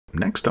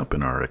next up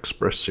in our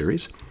Express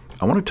series,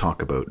 I want to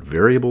talk about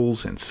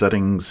variables and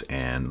settings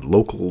and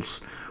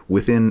locals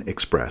within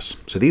Express.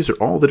 So these are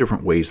all the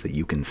different ways that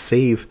you can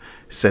save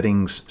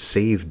settings,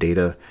 save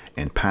data,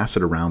 and pass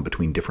it around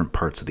between different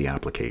parts of the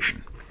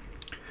application.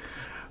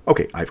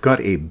 Okay, I've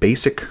got a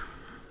basic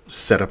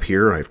setup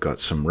here. I've got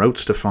some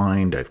routes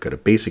defined. I've got a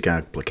basic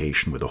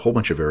application with a whole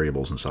bunch of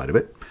variables inside of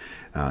it.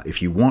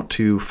 If you want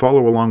to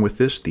follow along with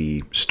this,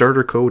 the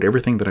starter code,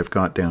 everything that I've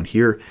got down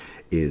here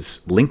is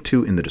linked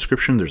to in the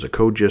description. There's a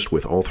code gist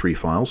with all three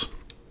files.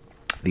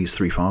 These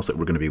three files that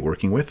we're going to be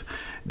working with.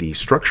 The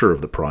structure of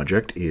the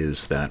project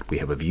is that we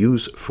have a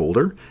views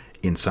folder.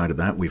 Inside of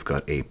that, we've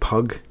got a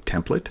pug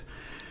template.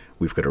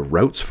 We've got a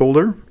routes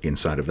folder.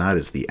 Inside of that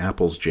is the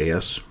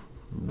apples.js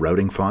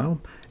routing file.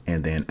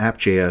 And then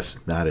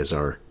app.js, that is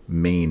our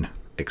main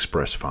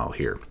Express file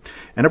here.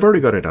 And I've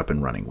already got it up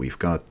and running. We've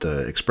got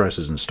Express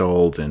is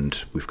installed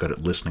and we've got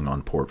it listening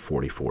on port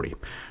 4040.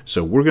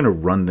 So we're going to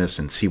run this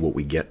and see what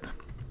we get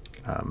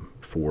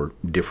for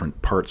different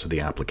parts of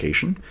the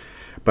application.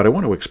 But I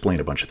want to explain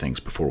a bunch of things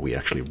before we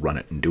actually run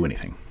it and do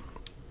anything.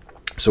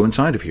 So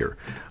inside of here,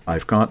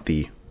 I've got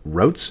the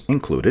routes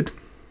included,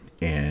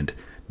 and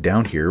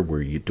down here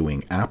we're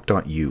doing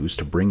app.use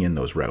to bring in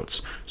those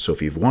routes. So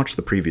if you've watched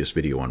the previous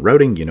video on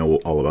routing, you know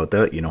all about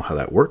that, you know how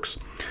that works.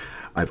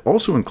 I've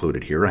also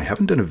included here, I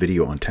haven't done a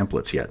video on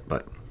templates yet,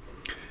 but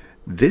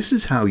this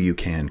is how you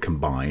can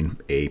combine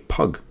a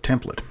pug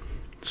template.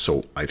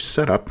 So I've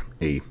set up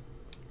a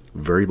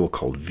variable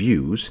called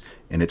views,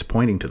 and it's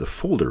pointing to the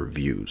folder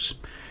views.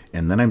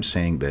 And then I'm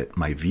saying that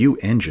my view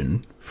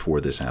engine for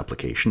this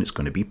application is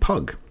going to be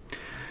pug.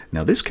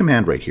 Now this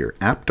command right here,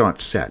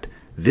 app.set,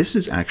 this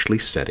is actually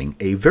setting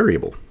a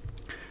variable.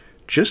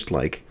 Just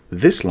like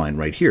this line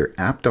right here,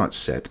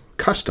 app.set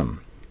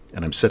custom,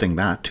 and I'm setting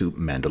that to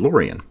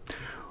Mandalorian.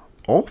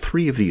 All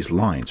three of these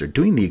lines are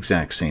doing the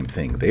exact same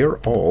thing. They are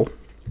all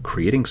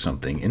creating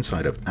something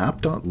inside of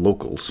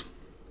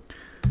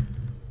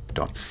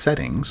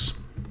app.locals.settings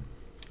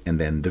and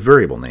then the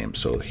variable name.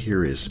 So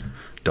here is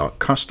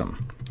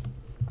 .custom.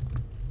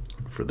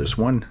 For this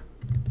one,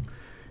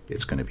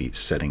 it's going to be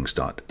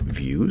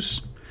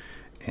settings.views,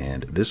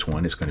 and this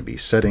one is going to be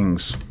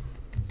settings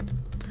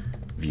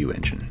view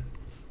engine.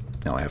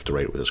 Now I have to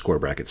write it with a square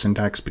bracket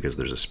syntax because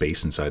there's a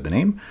space inside the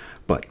name,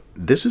 but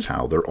this is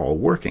how they're all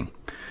working.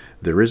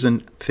 There is a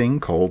thing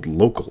called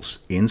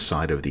locals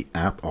inside of the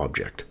app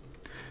object.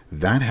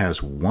 That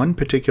has one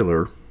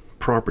particular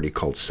property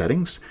called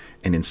settings,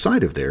 and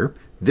inside of there,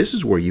 this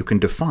is where you can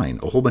define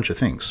a whole bunch of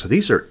things. So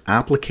these are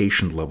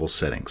application level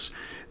settings.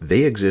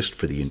 They exist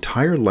for the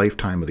entire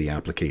lifetime of the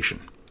application.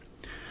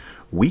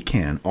 We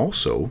can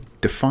also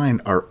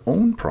define our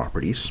own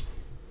properties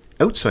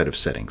outside of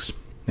settings.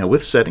 Now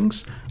with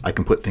settings, I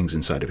can put things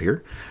inside of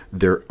here.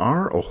 There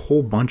are a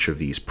whole bunch of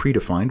these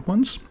predefined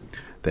ones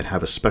that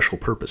have a special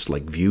purpose,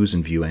 like views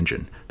and view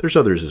engine. There's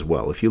others as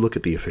well. If you look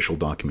at the official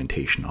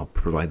documentation, I'll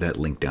provide that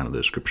link down in the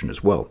description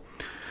as well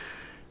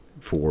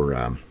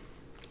for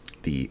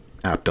the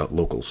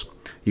app.locals.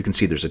 You can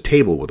see there's a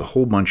table with a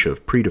whole bunch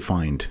of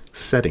predefined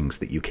settings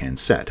that you can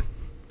set.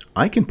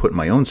 I can put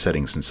my own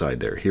settings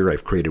inside there. Here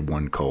I've created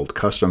one called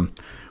custom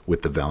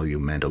with the value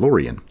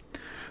Mandalorian.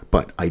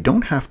 But I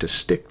don't have to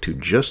stick to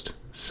just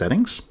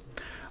settings.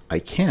 I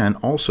can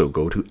also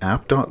go to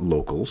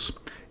app.locals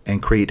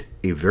and create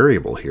a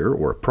variable here,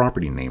 or a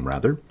property name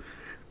rather.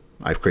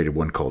 I've created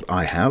one called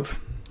I have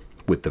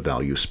with the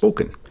value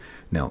spoken.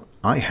 Now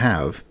I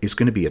have is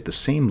going to be at the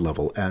same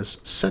level as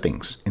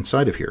settings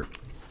inside of here.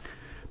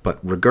 But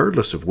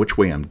regardless of which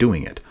way I'm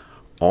doing it,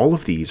 all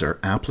of these are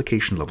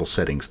application level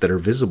settings that are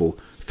visible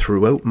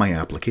throughout my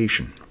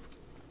application.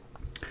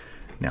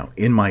 Now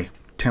in my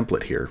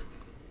template here,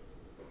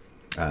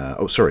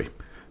 oh sorry,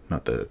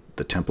 not the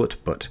template,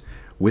 but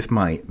with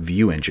my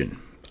view engine,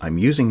 I'm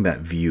using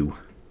that view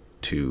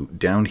to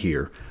down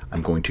here,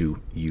 I'm going to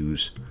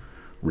use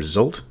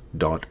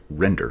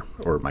result.render,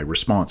 or my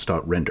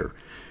response.render.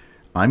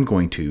 I'm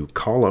going to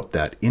call up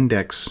that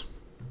index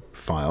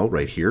file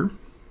right here.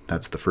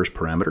 That's the first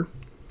parameter.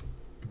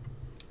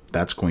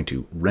 That's going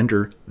to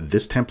render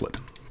this template.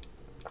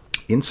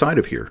 Inside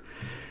of here,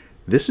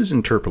 this is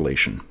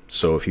interpolation.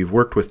 So if you've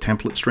worked with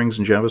template strings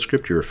in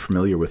JavaScript, you're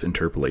familiar with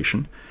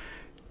interpolation.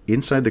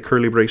 Inside the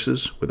curly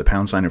braces with a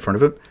pound sign in front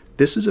of it,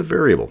 this is a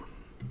variable.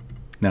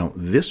 Now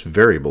this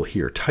variable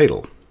here,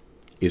 title,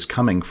 is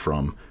coming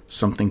from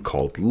something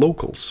called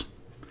locals.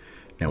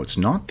 Now it's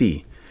not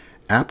the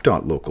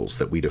app.locals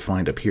that we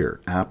defined up here,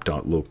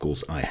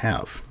 app.locals I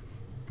have.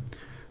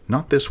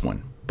 Not this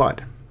one,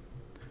 but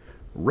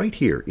right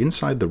here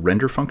inside the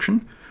render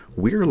function,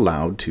 we're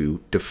allowed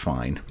to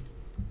define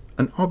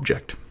an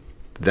object.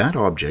 That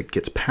object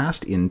gets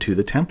passed into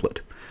the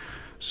template.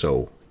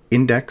 So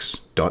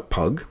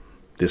index.pug,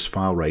 this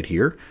file right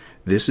here,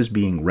 this is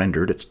being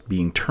rendered, it's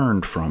being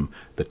turned from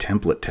the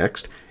template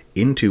text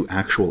into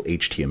actual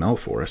HTML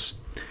for us,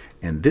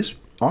 and this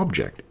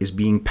object is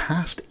being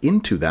passed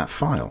into that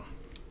file.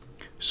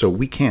 So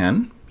we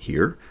can,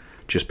 here,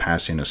 just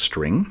pass in a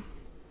string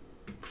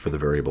for the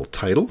variable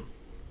title,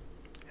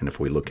 And if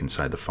we look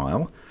inside the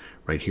file,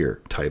 right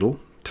here, title,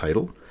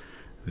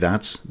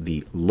 that's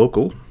the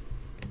local.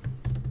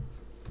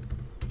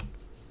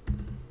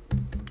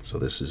 So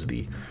this is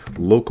the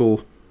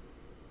local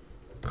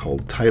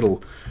called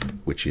title,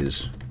 which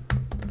is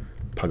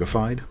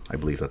pugified. I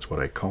believe that's what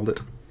I called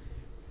it.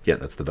 Yeah,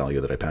 that's the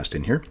value that I passed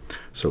in here.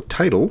 So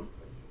title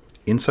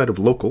inside of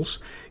locals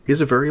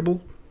is a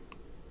variable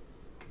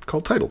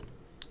called title,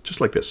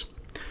 just like this.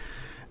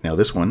 Now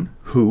this one,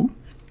 who,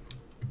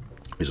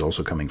 is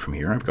also coming from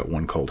here. I've got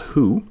one called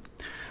who,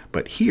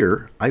 but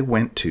here I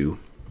went to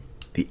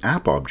the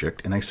app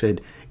object and I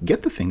said,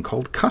 get the thing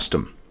called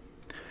custom.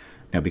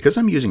 Now because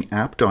I'm using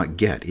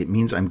app.get, it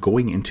means I'm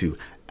going into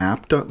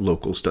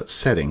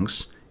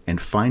app.locals.settings and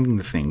finding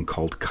the thing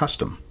called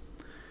custom.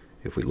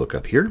 If we look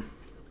up here,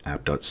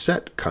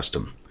 app.set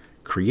custom,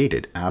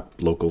 created app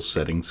local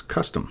settings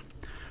custom.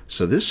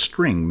 So this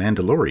string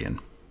Mandalorian,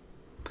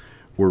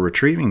 we're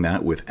retrieving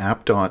that with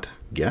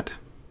app.get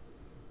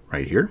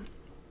right here.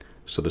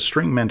 So the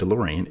string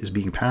Mandalorian is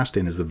being passed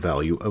in as the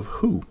value of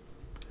who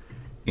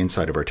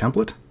inside of our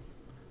template.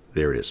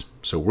 There it is.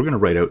 So we're going to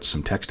write out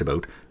some text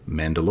about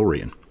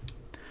Mandalorian.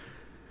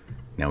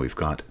 Now we've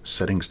got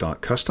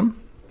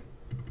settings.custom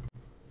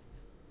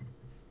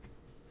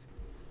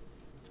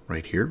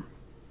right here.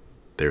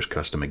 There's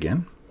custom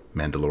again,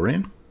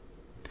 Mandalorian.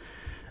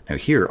 Now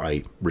here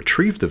I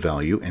retrieved the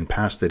value and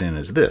passed it in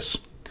as this.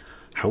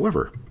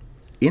 However,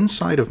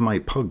 inside of my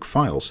pug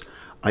files,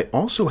 I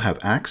also have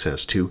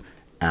access to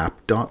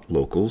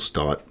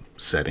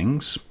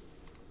app.locals.settings,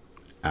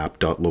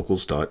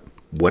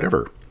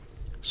 app.locals.whatever.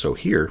 So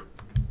here,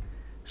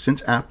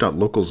 since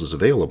app.locals is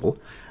available,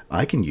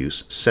 I can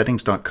use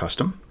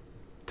settings.custom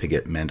to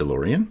get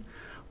Mandalorian,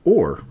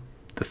 or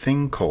the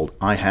thing called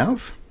I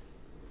have,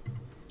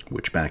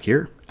 which back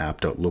here,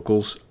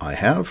 app.locals I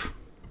have,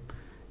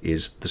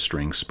 is the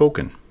string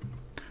spoken.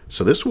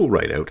 So this will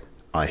write out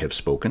I have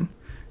spoken,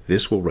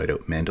 this will write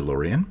out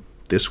Mandalorian,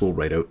 this will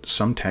write out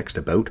some text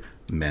about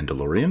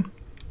Mandalorian.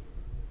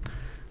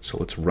 So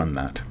let's run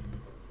that.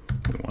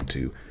 We want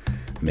to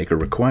make a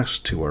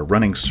request to our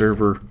running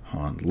server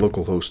on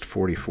localhost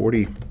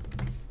 4040.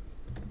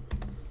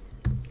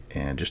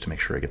 And just to make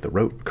sure I get the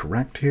route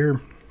correct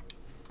here,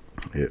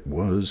 it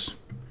was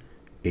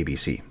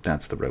ABC.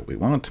 That's the route we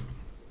want.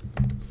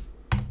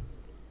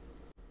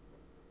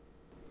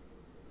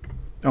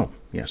 Oh,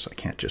 yes, I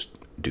can't just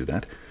do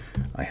that.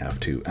 I have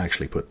to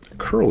actually put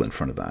curl in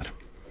front of that.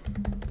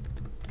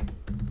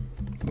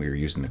 We're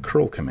using the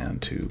curl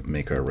command to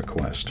make our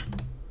request.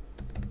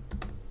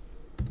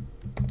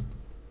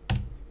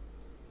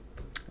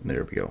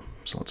 There we go.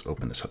 So let's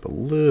open this up a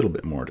little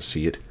bit more to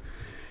see it.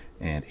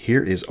 And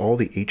here is all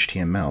the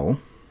HTML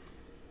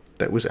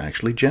that was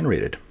actually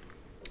generated.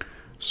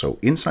 So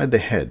inside the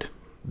head,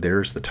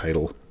 there's the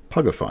title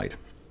pugified.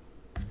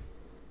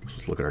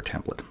 Let's look at our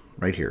template.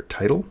 Right here,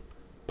 title,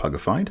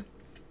 pugified.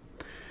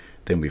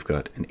 Then we've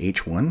got an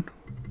H1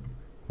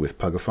 with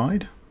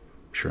pugified.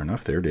 Sure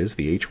enough, there it is,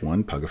 the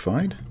H1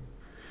 pugified.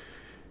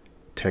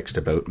 Text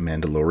about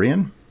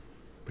Mandalorian,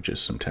 which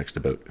is some text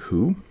about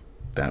who.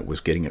 That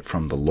was getting it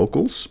from the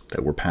locals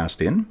that were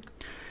passed in.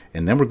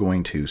 And then we're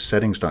going to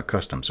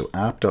settings.custom. So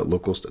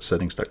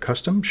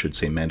app.locals.settings.custom should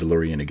say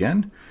Mandalorian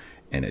again,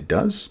 and it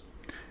does.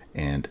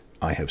 And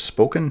I have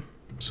spoken,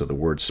 so the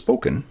word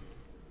spoken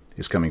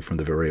is coming from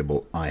the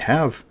variable I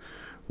have,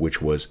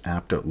 which was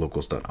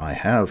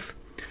app.locals.iHave.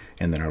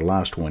 And then our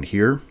last one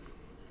here,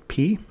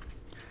 P,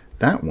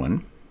 that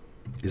one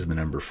is the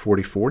number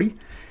 4040,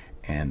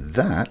 and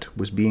that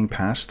was being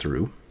passed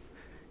through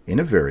in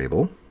a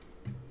variable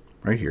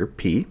right here,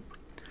 P,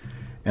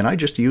 and I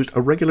just used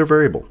a regular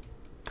variable.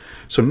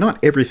 So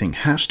not everything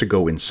has to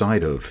go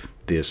inside of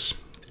this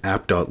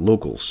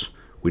app.locals.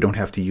 We don't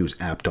have to use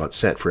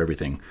app.set for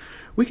everything.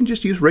 We can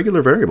just use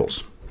regular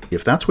variables.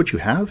 If that's what you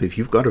have, if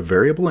you've got a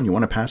variable and you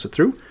want to pass it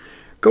through,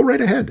 go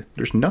right ahead.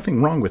 There's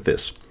nothing wrong with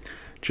this.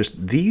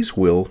 Just these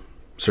will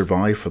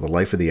survive for the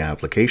life of the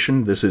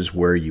application. This is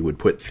where you would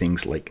put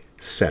things like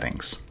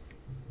settings.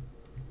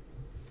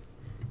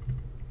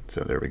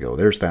 So there we go.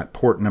 There's that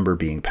port number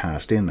being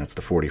passed in. That's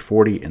the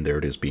 4040, and there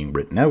it is being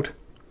written out.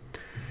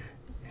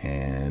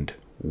 And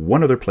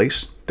one other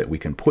place that we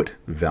can put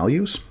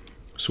values.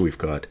 So we've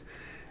got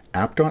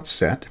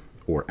app.set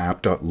or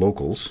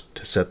app.locals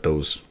to set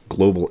those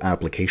global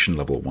application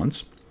level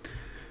ones.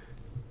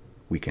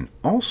 We can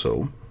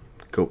also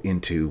go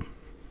into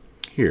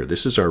here.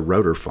 This is our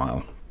router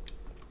file.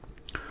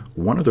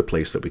 One other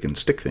place that we can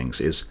stick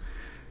things is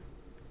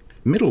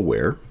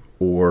middleware,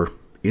 or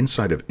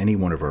inside of any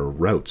one of our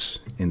routes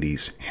in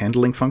these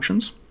handling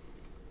functions.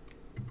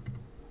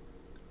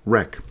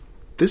 Rec.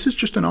 This is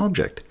just an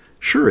object.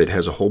 Sure, it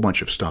has a whole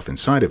bunch of stuff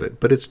inside of it,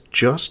 but it's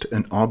just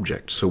an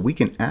object, so we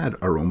can add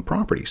our own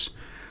properties.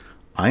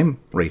 I'm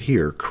right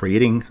here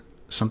creating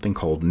something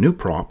called new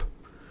prop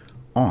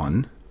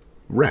on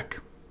rec.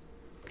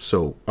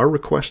 So our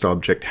request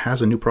object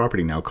has a new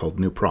property now called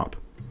new prop.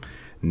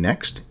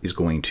 Next is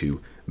going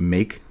to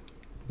make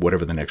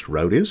whatever the next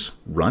route is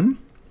run.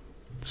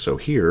 So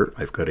here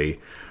I've got a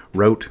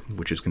route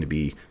which is going to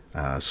be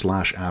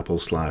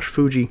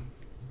 /Apple/Fuji.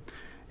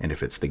 And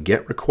if it's the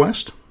GET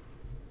request,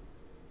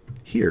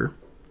 here,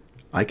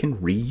 I can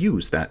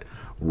reuse that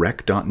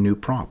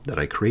rec.newProp that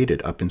I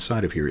created up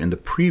inside of here in the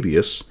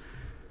previous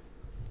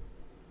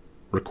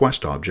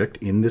request object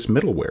in this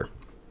middleware.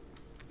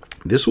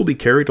 This will be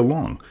carried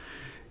along.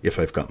 If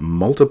I've got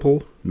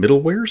multiple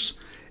middlewares,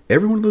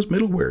 every one of those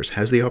middlewares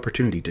has the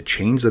opportunity to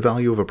change the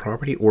value of a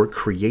property or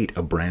create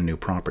a brand new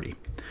property.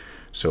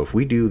 So if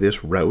we do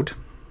this route,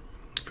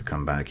 if we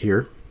come back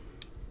here,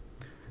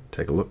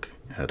 take a look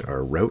at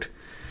our route,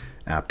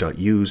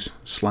 app.use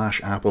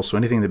 /Apple. So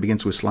anything that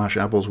begins with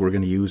 /Apples, we're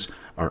going to use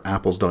our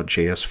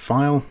apples.js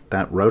file,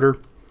 that router.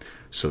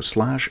 So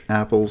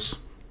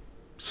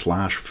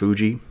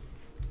 /Apples/Fuji.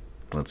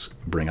 Let's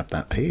bring up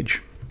that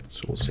page.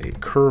 So we'll say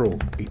curl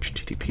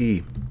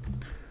HTTP.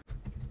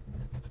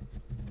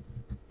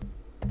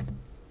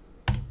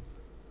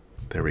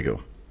 There we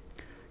go.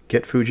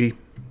 Get Fuji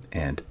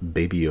and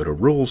Baby Yoda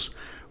rules,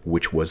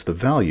 which was the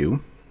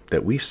value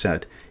that we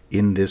set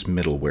in this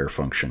middleware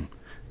function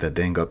that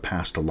then got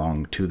passed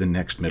along to the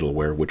next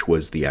middleware, which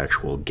was the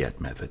actual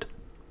get method.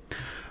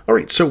 All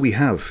right, so we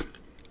have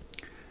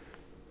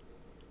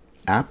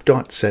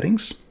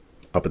app.settings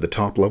up at the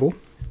top level.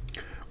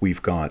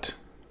 We've got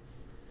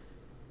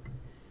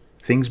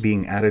things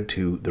being added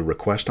to the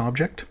request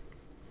object.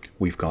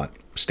 We've got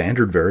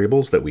standard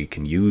variables that we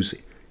can use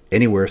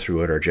anywhere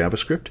throughout our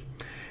JavaScript.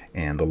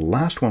 And the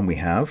last one we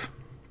have,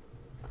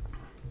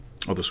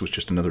 oh, this was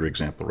just another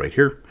example right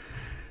here.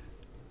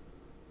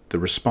 The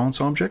response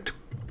object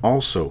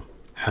also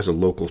has a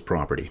locals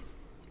property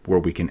where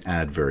we can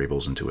add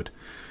variables into it.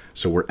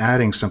 So we're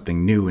adding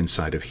something new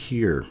inside of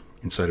here,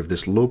 inside of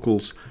this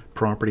locals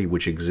property,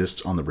 which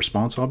exists on the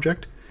response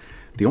object.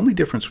 The only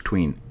difference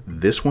between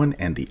this one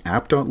and the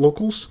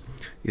app.locals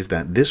is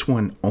that this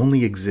one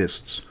only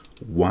exists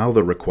while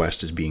the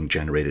request is being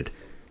generated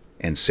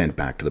and sent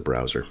back to the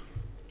browser.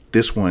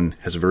 This one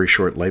has a very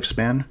short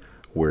lifespan,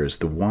 whereas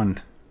the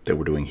one that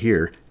we're doing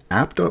here,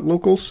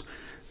 app.locals,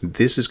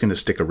 this is going to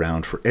stick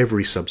around for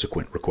every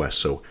subsequent request.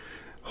 So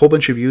a whole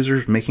bunch of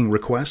users making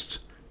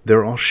requests,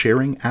 they're all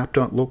sharing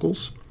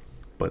app.locals,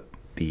 but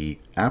the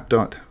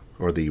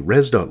the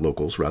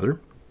res.locals rather,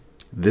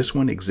 this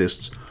one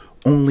exists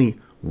only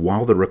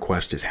while the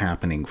request is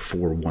happening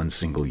for one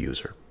single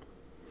user.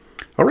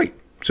 All right,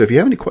 so if you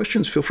have any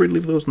questions, feel free to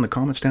leave those in the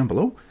comments down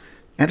below.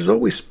 And as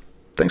always,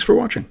 thanks for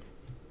watching.